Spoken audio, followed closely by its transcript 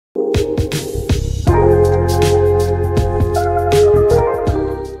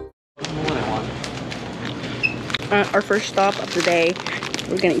our first stop of the day.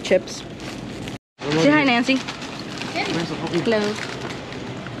 We're gonna eat chips. Say hi, Nancy. Hello.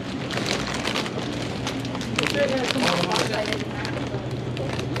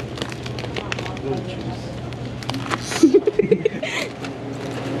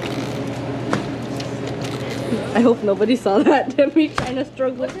 I hope nobody saw that. Me trying to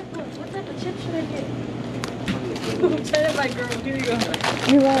struggle. What type of chips should I get? I'm trying to buy, girl. Here you go.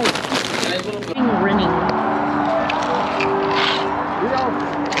 You're right. Running.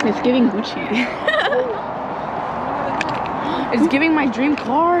 It's giving Gucci. It's giving my dream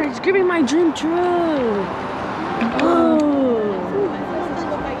car. It's giving my dream truck. Oh.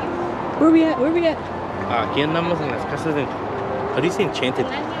 Where we at? Where we at? Aquí andamos en las casas de... How do you say enchanted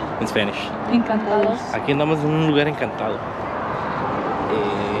in Spanish? Encantados. Aquí andamos en un lugar encantado.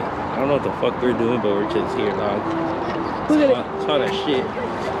 I don't know what the fuck we're doing, but we're just here, dog. Look at it. Saw that shit.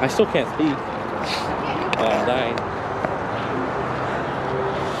 I still can't speak. I'm dying.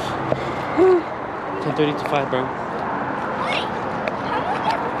 10:30 to 5, bro.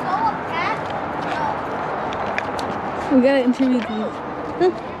 We gotta interview these.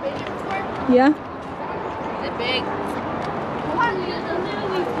 Huh? Yeah? Is it big? What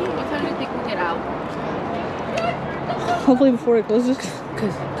time do you think we'll get out? Hopefully before it closes.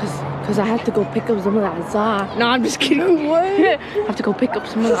 Cause I have to go pick up some of that za. No, I'm just kidding. What? I have to go pick up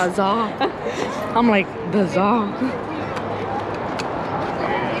some of that za. I'm like, the za.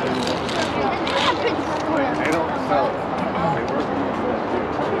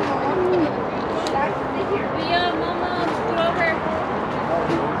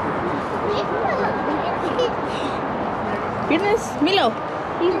 Goodness, Milo.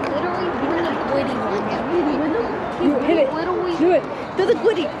 He's literally doing a Gwitty one. Hit it. Literally. Do it. Do the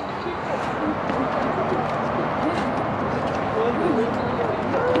Gwitty.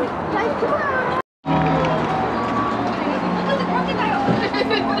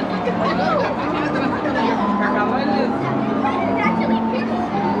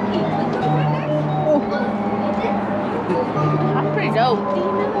 That's pretty dope.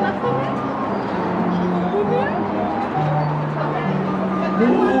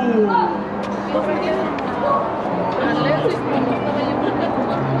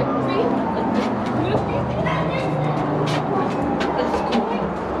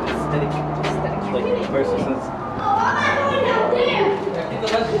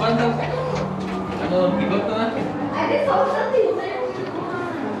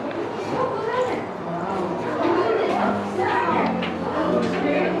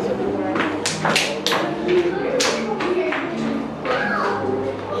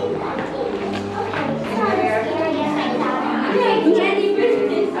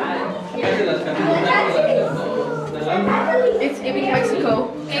 It's giving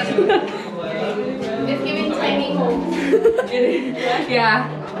Mexico. It's giving tiny home. Yeah.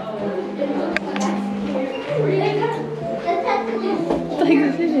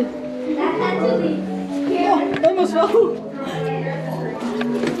 Oh, almost fell.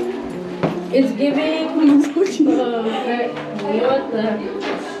 It's giving.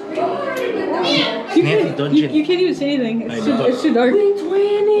 You can't even say anything. It's too dark.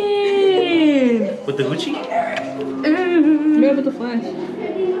 Twinning! With the Gucci? Yeah, with the flash.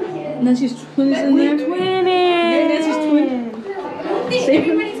 Nancy's twin is in there. Twinning! Yeah, Nancy's twin. Save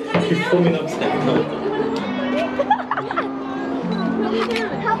him. She's filming upstairs.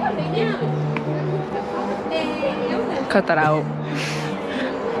 Cut that out.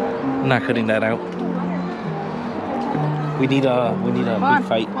 Not cutting that out. We need a big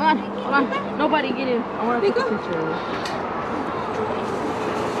fight. Hold on. Nobody get in. I want to take a picture of it.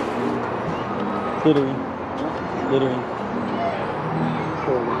 Glittering.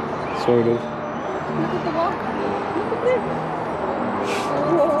 Sort of. Look at the wall. Look at this.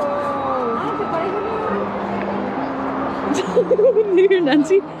 Mira,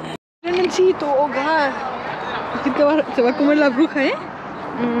 Nancy. Mira, Nancito, oh God. Aquí se va a comer la bruja, ¿eh?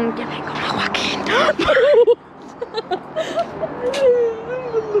 Que me coma Joaquín.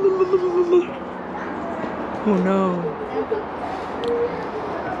 Oh no.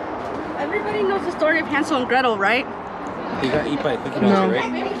 Everybody knows the story of Hansel and Gretel, right? They got eaten by a cookie monster,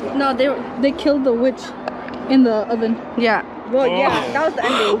 right? No, they killed the witch in the oven. Yeah. Well, yeah, that was the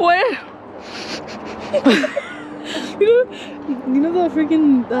ending. What? You know the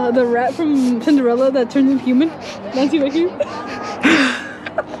freaking the rat from Cinderella that turns into human? Nancy right here.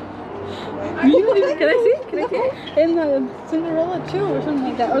 Can I see? In the Cinderella 2 or something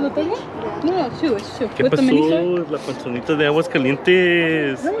like that, or the third one? No, 2. It's 2. ¿Qué pasó? La panzonita de aguas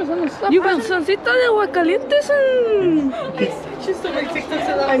calientes. You panzoncita de Aguascalientes. She's still like TikTok.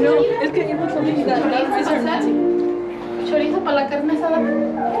 I know. It's because you were telling me that is her Nancy. chorizo para la carne asada.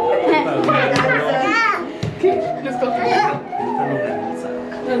 Let's go.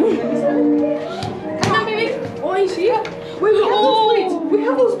 Come on, baby. Oh, you see? Wait, we have those plates. We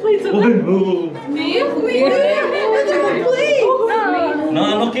have those plates. Oh, no. We have those plates. No,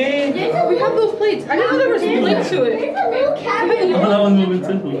 I'm okay. Yeah, we have those plates. I didn't know there was plates to it. Oh, that one's moving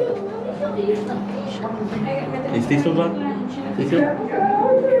too. Is this still on? Stay still?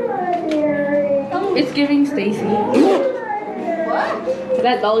 It's giving Stacy. What?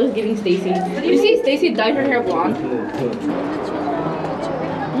 That doll is giving Stacy. You see Stacy dyed her hair blonde?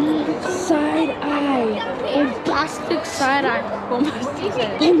 Side eye. Bombastic side eye. Bombastic.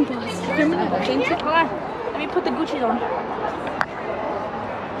 Criminal. Come on. Let me put the Gucci on.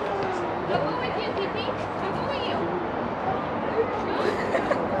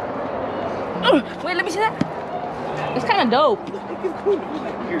 Wait, let me see that. That's kind of dope.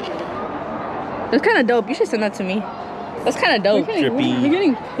 That's kind of dope. You should send that to me. That's kind of dope. We're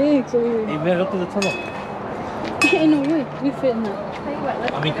getting pigs over here. Hey, man, go through the tunnel. Hey, no way. We fit in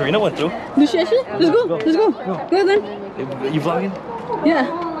that. I mean, Karina went through. Did she actually? Let's go. Let's go. Go then. You vlogging? Yeah.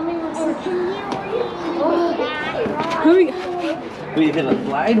 How we? Wait, is it a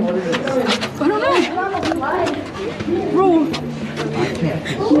slide? What is it? I don't know. Bro.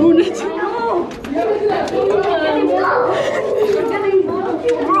 Bro,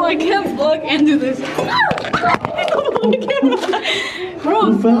 bro, I can't vlog and do this. Bro,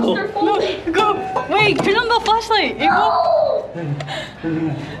 no, go. Wait, turn on the flashlight.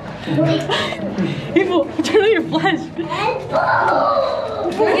 April, turn on your flash.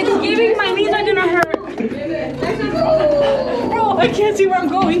 It's giving. My knees are gonna hurt. Bro, I can't see where I'm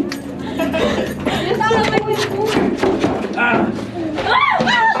going.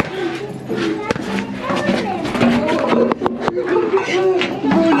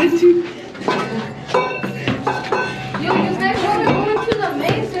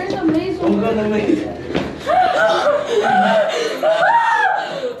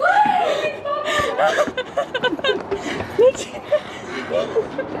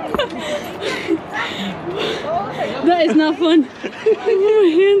 That is not fun. My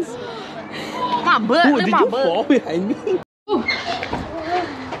hands. My butt. Look at my butt. Fall behind me?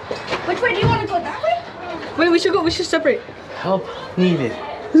 Which way do you want to go? That way? Wait, we should go. We should separate. Help needed.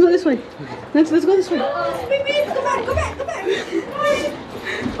 Let's go this way. Let's go this way. Baby, go back, go back, go back.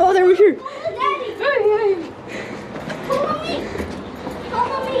 Oh, there we're here. Daddy. Follow me.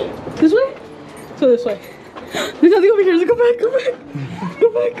 Follow me. This way? So this way. There's nothing over here. Let's go back. Go back. Go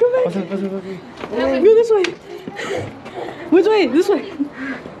back. Go back. Go this way. Which way? This way.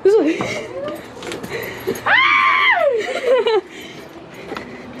 This way.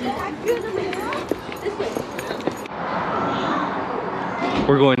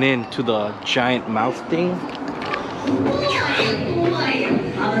 We're going into the giant mouth thing.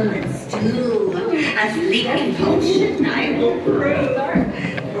 Let's do a sleeping potion. I will brew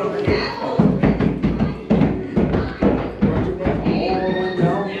from an apple.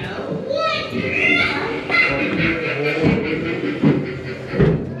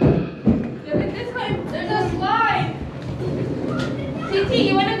 There's a slide. TT,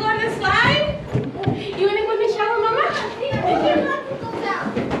 you want to go on the slide? You want to go in the shower, Mama?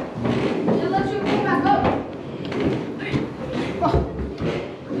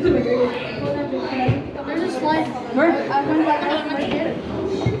 There's a slide. Where?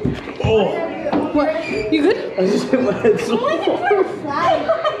 Oh! What? You good? I just hit my head so hard. Where's the slide?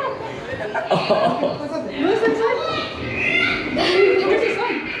 Where's the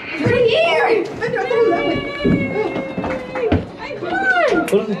slide? It's right here.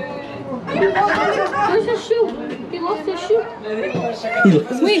 What is it? Where's his shoe? He lost his shoe.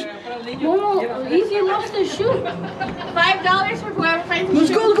 Wait, Momo, Easy lost his shoe. $5 for whoever finds his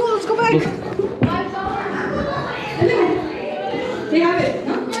shoe. Let's go back. They have it.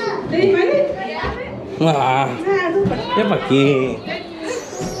 No? They didn't find it? Ah, ya pa' qué.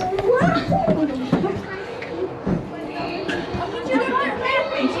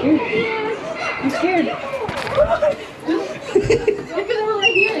 I'm scared. Because we're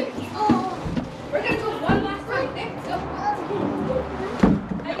right here. We're gonna go one last time.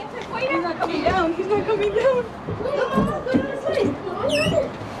 He's not coming down. He's not coming down.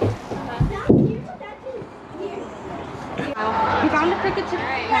 We found the cricket chip.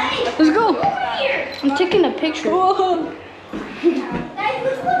 Let's go. I'm taking a picture. Whoa.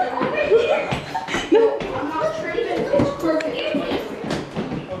 It's crooked.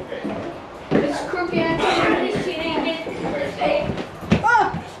 It's crooked.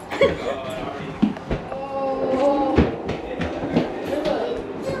 Ah.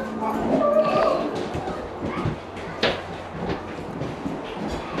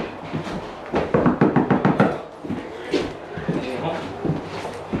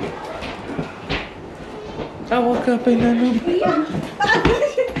 I woke up and I know.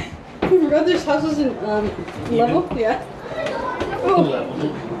 Your brother's house was in level? Yeah. Oh.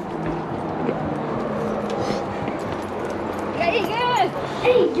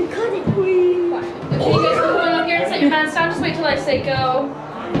 Hey, you cut it. Okay, you guys can come up here and set your hands down. Just wait till I say go.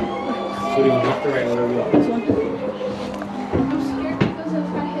 So do you left or right? Whatever you want. This one. I'm scared because if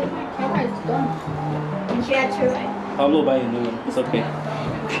I hit my camera, it's done. Yeah, true. Pablo buy a new one. It's okay.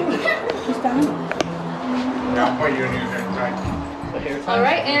 Just down. Yeah, what you need that time. All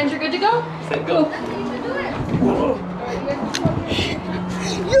right, and you're good to go. Set go.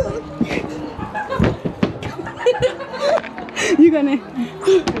 You gonna.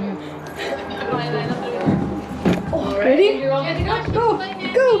 All right, Ready? You're all good to go. Go.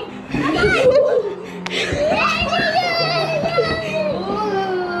 Go.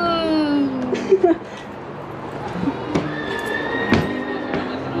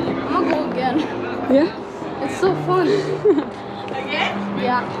 I'm gonna go again. Yeah? It's so fun. Again?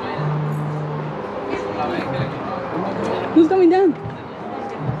 Yeah. Who's coming down?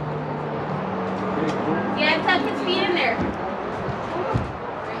 Yeah, tuck his feet in there.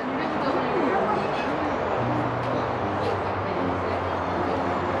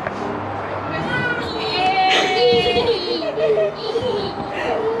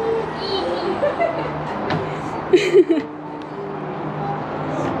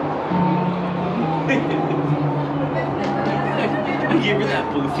 Give her that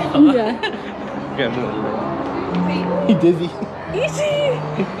pussy. Yeah. Yeah, no. He dizzy. Easy.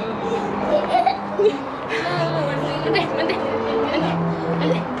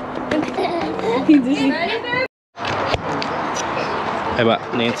 He dizzy. How about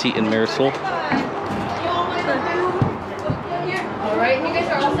Nancy and Marisol? All right, you guys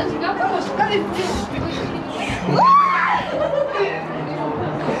are all set to go.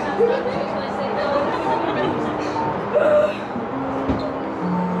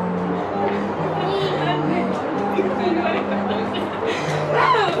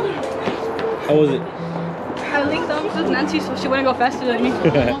 How was it? I linked arms with Nancy so she wouldn't go faster than me.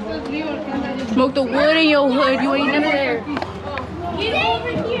 Smoke the wood in your hood, you ain't never there. Get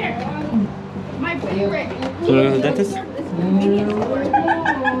over here. My favorite. So we're going to the dentist?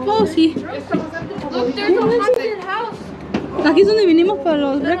 Oh, sí. Look, there's a haunted house. Aquí es donde vinimos para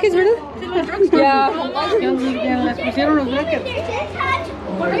los brackets, ¿verdad? Yeah. Les pusieron los brackets.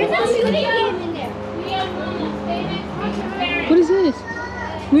 What is this?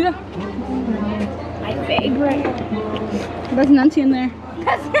 Mira. My favorite. That's Nancy in there.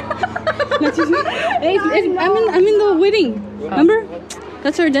 Nancy's hey, I'm in the wedding. Remember?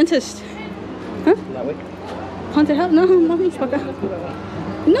 That's our dentist. Huh? That way? Haunted house? No, vámonos para acá.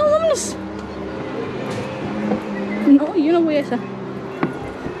 No, vámonos. No, yo no voy a esa.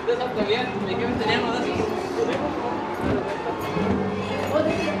 Oh,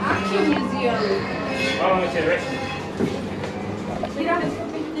 this is action museum.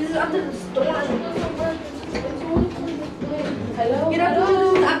 This is after the storm. Hello? You know, this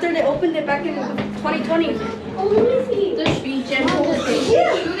is after they opened it back in 2020. Oh, let me see. The shooting game?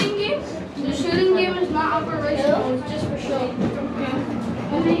 The shooting game is not operational, it's just for show.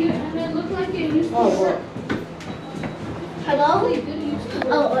 And it looked like it used to work. Hello?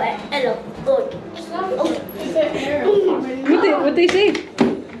 Oh, hello. What they say?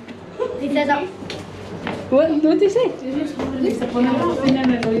 He says, What they say?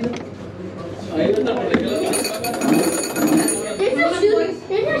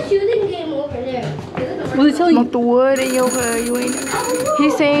 there's a shooting game over there. What they telling you? Smoke the wood in your hood, you ain't.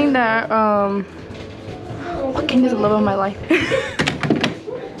 He's saying that fucking is the love of my life.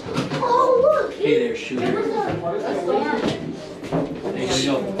 Oh, look. Hey there, shooter. There's a storm. Hey,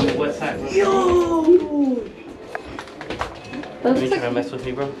 yo, what side? Yo! You trying to mess with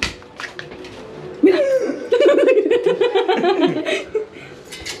me, bro?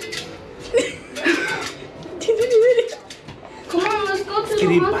 Come on, let's go to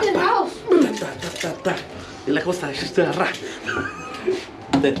the haunted house. La cosa es rara.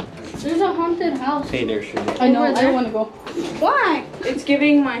 There's a haunted house. Hey there, shooter. I know, I don't want to go. Why? It's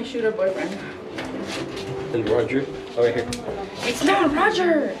giving my shooter boyfriend. And Roger. Oh, right here. It's not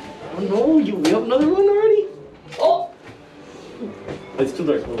Roger! Oh no, you have another one already? Oh! It's too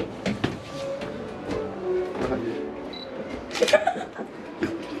dark. Hold on.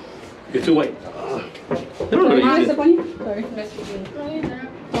 You're too white. I don't know Can I what you step did. on you? Sorry.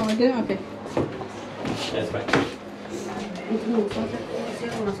 Oh, I didn't? Okay. That's fine.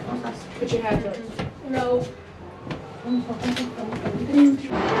 Put your hands up. No.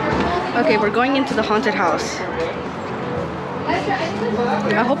 Okay, we're going into the haunted house.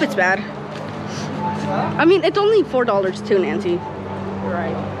 I hope it's bad. I mean, it's only $4 too, Nancy. You're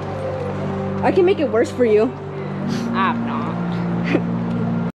right. I can make it worse for you. I'm not.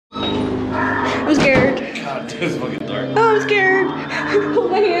 I'm scared. God, this is fucking dark. Oh, I'm scared.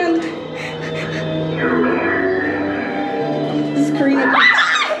 Hold my hand. This is Karina.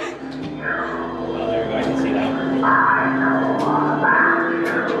 Oh, there we go. I can see that.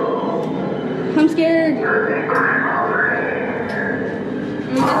 I'm scared.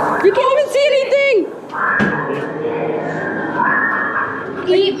 You can't even see anything.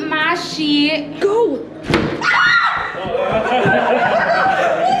 Eat my shit. Go.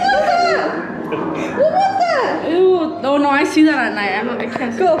 What was that? Ew. Oh no, I see that at night. I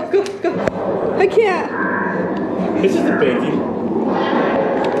can't see. Go. I can't. This is the baby.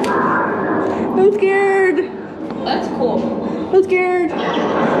 I'm scared. That's cool. I'm scared.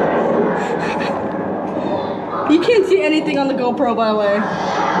 You can't see anything on the GoPro, by the way.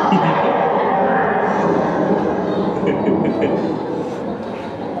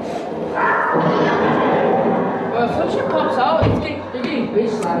 Well, if some shit pops out, they're getting bitch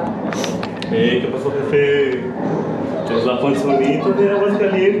slapped. Hey, ¿qué pasó, jefe? Es la panzonita de aguas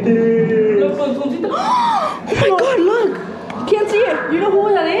calientes. Oh my god, look! Can't see it. You know who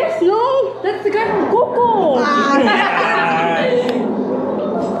that is? No, that's the guy from Coco.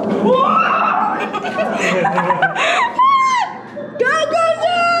 Go!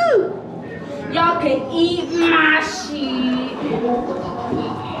 Y'all can eat my shit.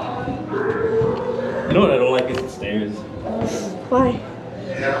 You know what I don't like is the stairs. Why?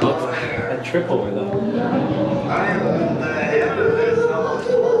 I trip over them. I am the head of this house.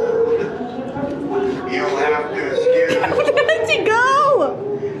 You'll have to excuse me. Where did he go?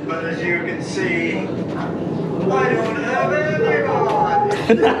 But as you can see, I don't have anyone.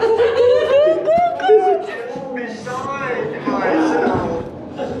 Beside myself,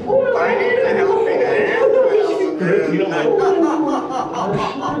 I need a helping hand. You don't like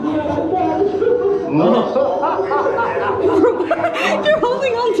You're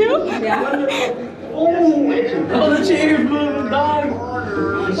holding on too? Yeah. Oh, the chair blew the dog.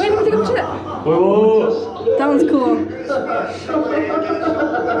 Wait, let me take a picture. Whoa. That one's cool.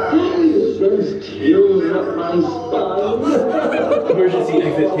 Emergency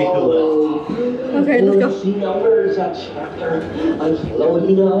exit, take a left. Okay, let's go.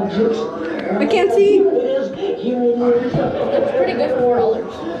 I can't see. That's pretty good for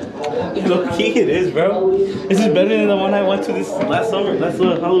 $4. Low key it is, bro. This is better than the one I went to this last summer, last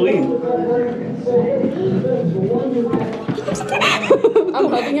Halloween. I'm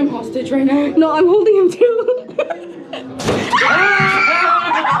holding him hostage right now. No, I'm holding him too.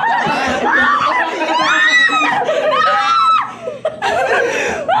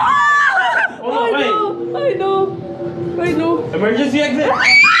 Hold on, wait. I know. Emergency exit.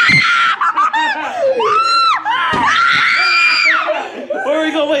 Where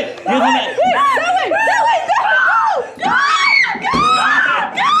we go? Wait. Here's the net. That way,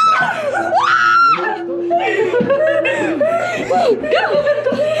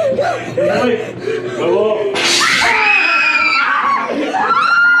 Wait. Whoa.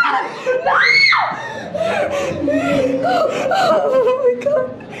 Oh my god.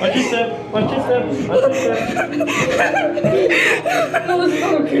 Watch your step. That was so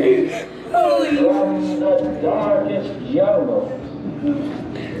cute. Holy.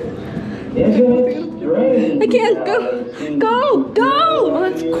 I can't go. Oh,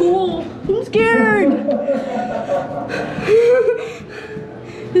 that's cool. I'm scared.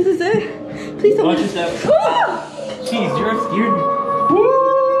 This is it. Please don't. Watch your step. Jeez, you're scared.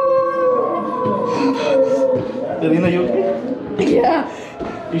 Karina, you okay? Yeah.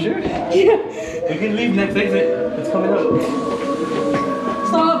 You sure? Yeah. We can leave next exit. It's coming up.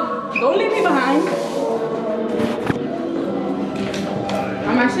 Stop. Don't leave me behind.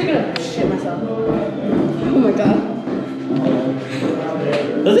 I'm actually gonna shit myself. Oh my god.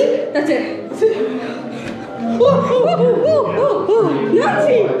 Does it? That's it. Whoa.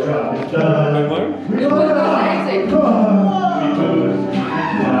 Nancy! One more? It was the exit.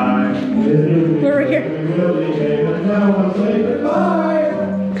 We're right here.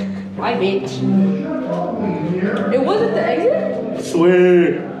 Bye, bitch. It wasn't the exit? I swear.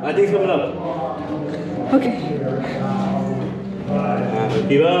 I think it's coming up. Okay.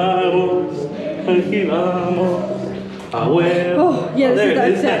 Aquí vamos. A huevo. Oh, yeah, this there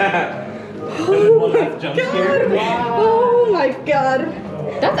is it that is. And then one last jump scare. Oh my god.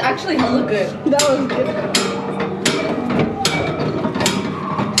 That's actually hella good. That was good.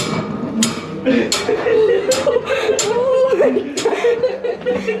 Oh my god.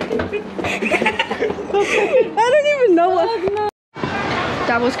 I don't even know what.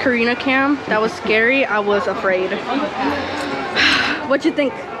 That was Karina cam. That was scary. I was afraid. What'd you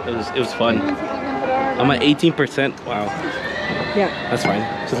think? It was fun. I'm at 18%. Wow. Yeah. That's fine.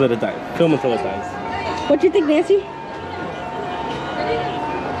 Just let it die. Film until it dies. What'd you think, Nancy?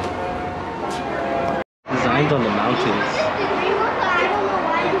 Designed on the mountains.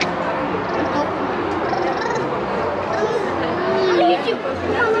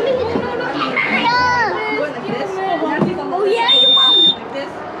 Oh yeah, you want Like this,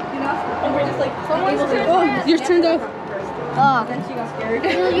 you know? And we're just like, oh, yours turned off. Then she got scared.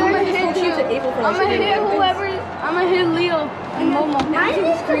 I'm gonna hit you. I'm gonna hit whoever. I'm gonna hit Leo and Momo. Nancy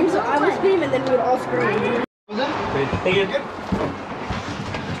would scream, so I would scream, and then we would all scream. Thank you.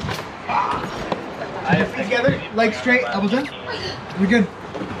 Together, like straight, elbows in. We good.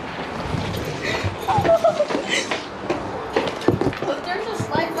 There's a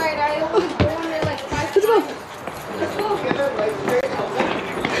slide ride. I always go on there like 5 Let's go. Together, like straight, elbows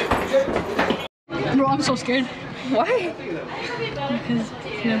in. Bro, I'm so scared. Why? Because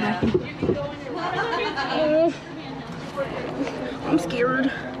I'm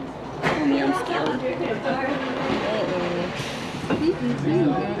scared. Mommy, I'm scared.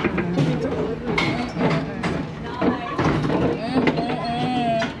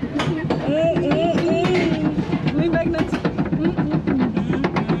 Lean back, nuts.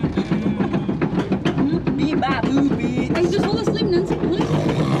 Beep, bop, boop, beep. Hey, just hold asleep, nuts.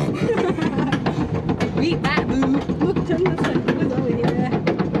 Beep, bop, boop. Look, turn this way. What's over here?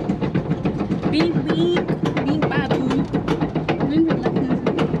 Beep, beep. Beep, bop, boop. Lean back, nuts.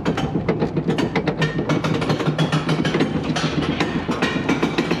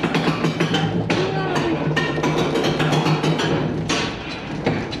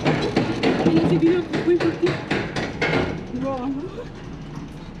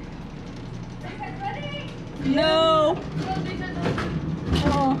 No.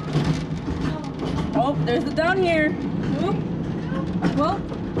 Oh, there's the down here. Well,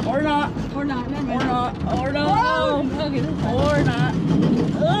 or not. Or not. Or not. Or not. Okay. Or not.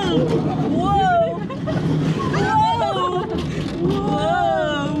 Oh. Whoa. Whoa. Whoa.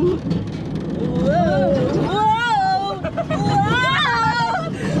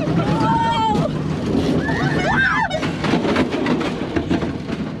 Whoa.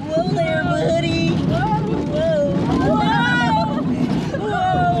 Whoa there, buddy. Whoa.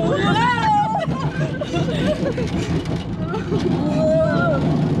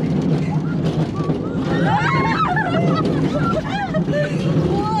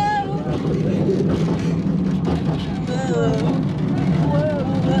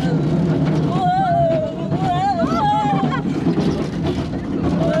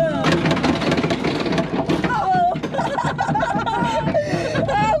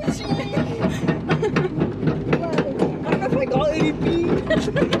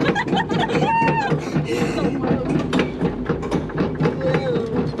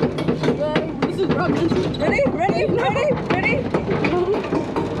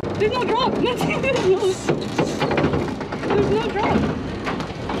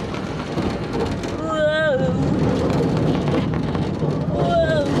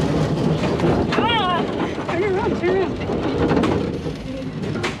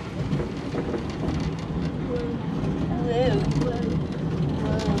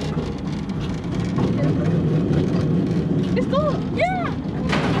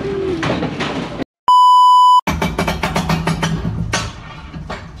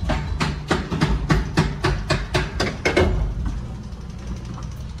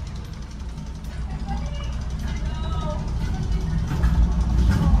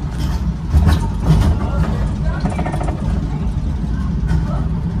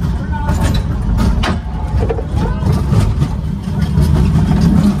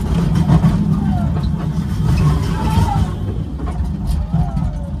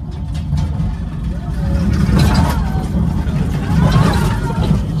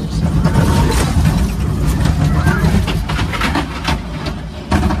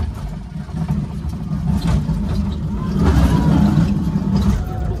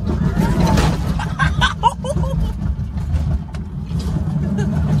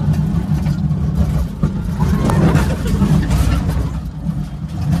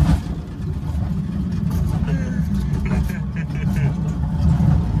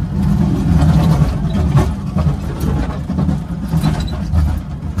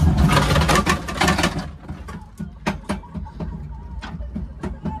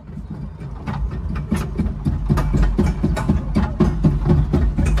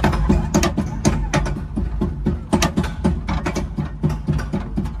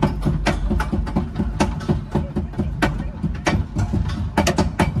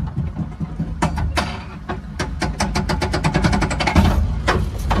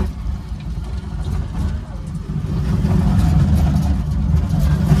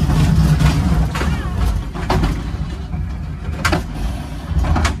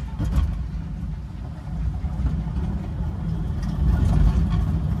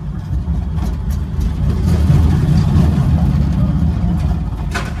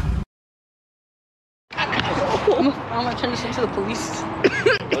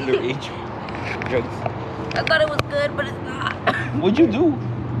 underage drugs. I thought it was good, but it's not. What'd you do?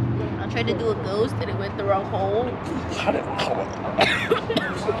 I tried to do a ghost and it went the wrong hole. How did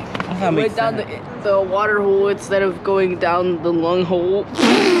It went down the water hole instead of going down the lung hole.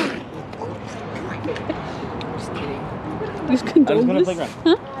 Just kidding. Just condone this?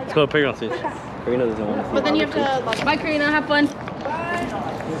 Huh? Let's go to playground since Karina doesn't want to see. But then you have to. Bye, Karina. Have fun.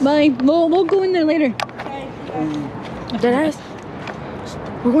 Bye. We'll go in there later. Deadass?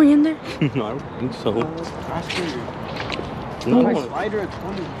 We're going in there? No, I don't think so. No, I slider at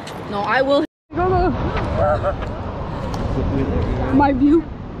 20. No, I will. Go. My view.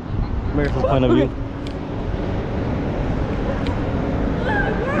 American point of view.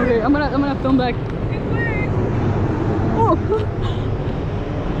 Okay, I'm gonna film back. Oh.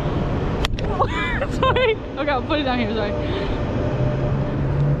 Sorry. Okay, I'll put it down here. Sorry.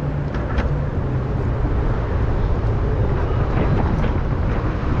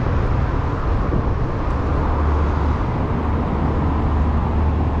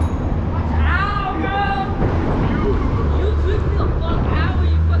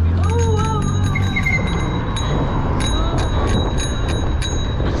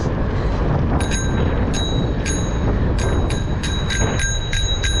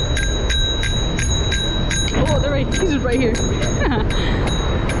 He's just right here.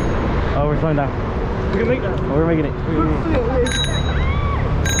 Oh, we're slowing down. We can make that. Oh, we're making it.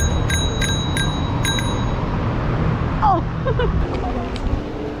 Oh!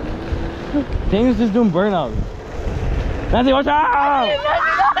 Daniel's just doing burnout. Nancy, watch out!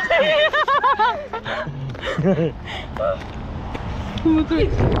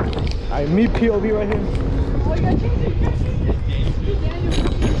 Alright, me POV right here. Oh, you gotta change it.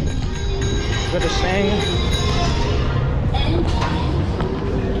 Got the sang.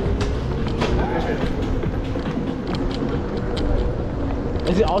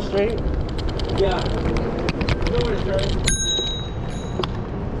 Is it all straight? Yeah. You know what it's right?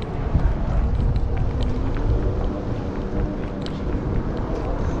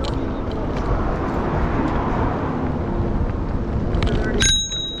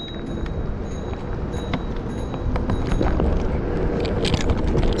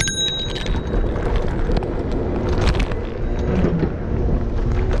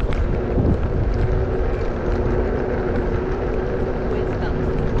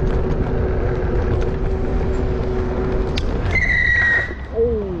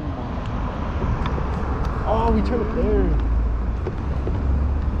 Oh, we turned up there.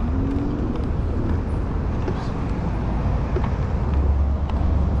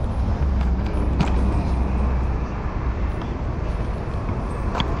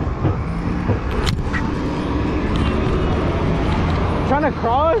 Trying to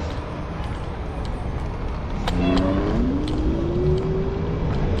cross?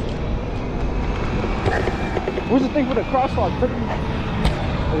 Where's the thing for the crosswalk?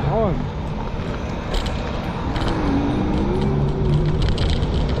 Wait, hold on.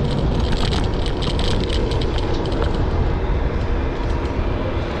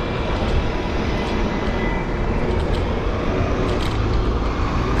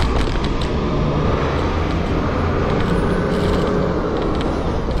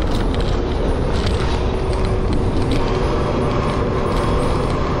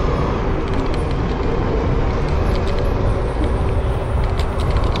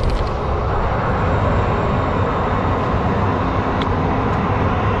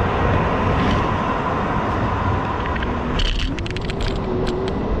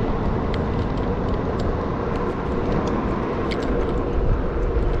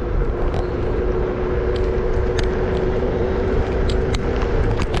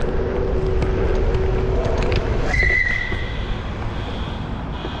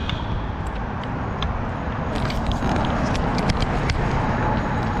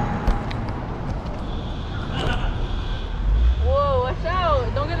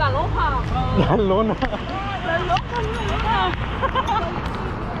 La lona.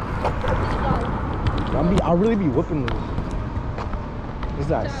 I'll really be whooping this. This is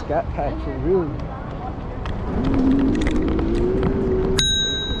that scat pack for real.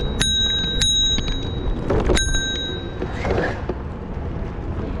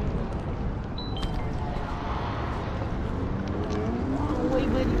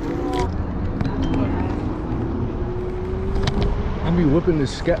 I'll be whooping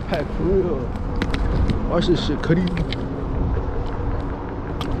this scat pack for real. Watch this shit, Cuddy.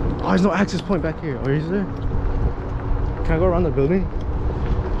 Oh, there's no access point back here. Oh, is there? Can I go around the building?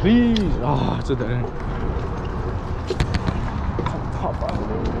 Please. Oh, it's a dead end. Hop out of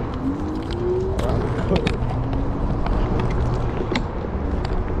there. Around the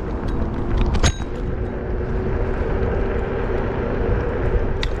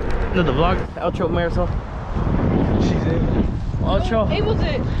No, the vlog. Outro, Marisol. She's in. Outro. Abel's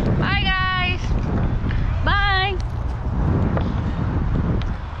it. Bye, guys. Bye.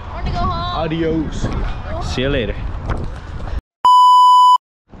 I want to go home. Adios. See you later.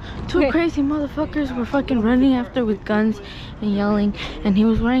 Two crazy motherfuckers were fucking running after with guns and yelling, and he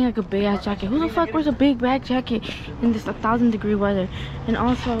was wearing like a big ass jacket. Who the fuck wears a big bag jacket in this 1,000-degree weather? And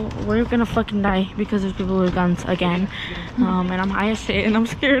also, we're gonna fucking die because there's people with guns again. And I'm high as shit and I'm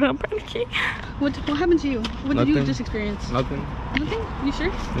scared. I'm panicking. What happened to you? What did you Nothing. just experience? Nothing. Nothing? You sure?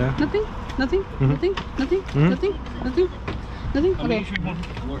 Yeah. Nothing? Nothing? Mhm. Nothing? Nothing? Mhm. Nothing? Nothing? Nothing? Okay.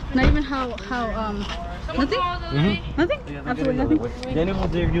 Not even how nothing? Mhm. Nothing? Absolutely nothing. Daniel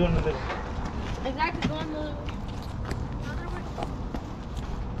was there doing the. Exactly, go on the...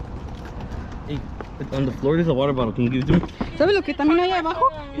 Hey, on the floor there's a water bottle. Can you give it to me? ¿Sabes lo que también hay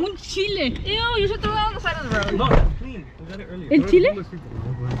abajo? Un chile. Ew, you should throw that on the side of the road. No, that's clean. We got it earlier. ¿El chile?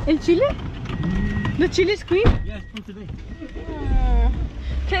 ¿El chile? The chile is clean? Yeah, it's from today.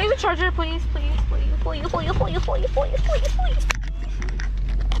 Can I use the charger, please? Please, please, please, please, please, please, please, please, please.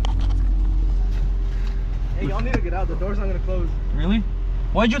 Hey, y'all need to get out. The door's not gonna close. Really?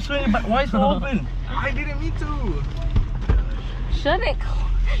 Why'd you swing it back? Why is it open? I didn't mean to. Shouldn't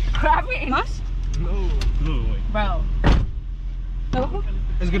grab it. Más? No. No way. Bro. ¿Abajo?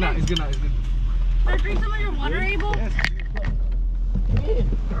 It's good now. It's good now. It's good. Can I drink some of your water, Abel? Yes.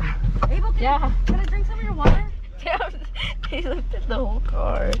 Abel, can I drink some of your water? Damn, he looked at the whole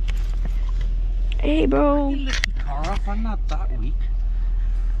car. Hey, bro. Lift the car off. I'm not that weak.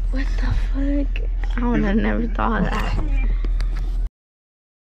 What the fuck? I would have never thought of that.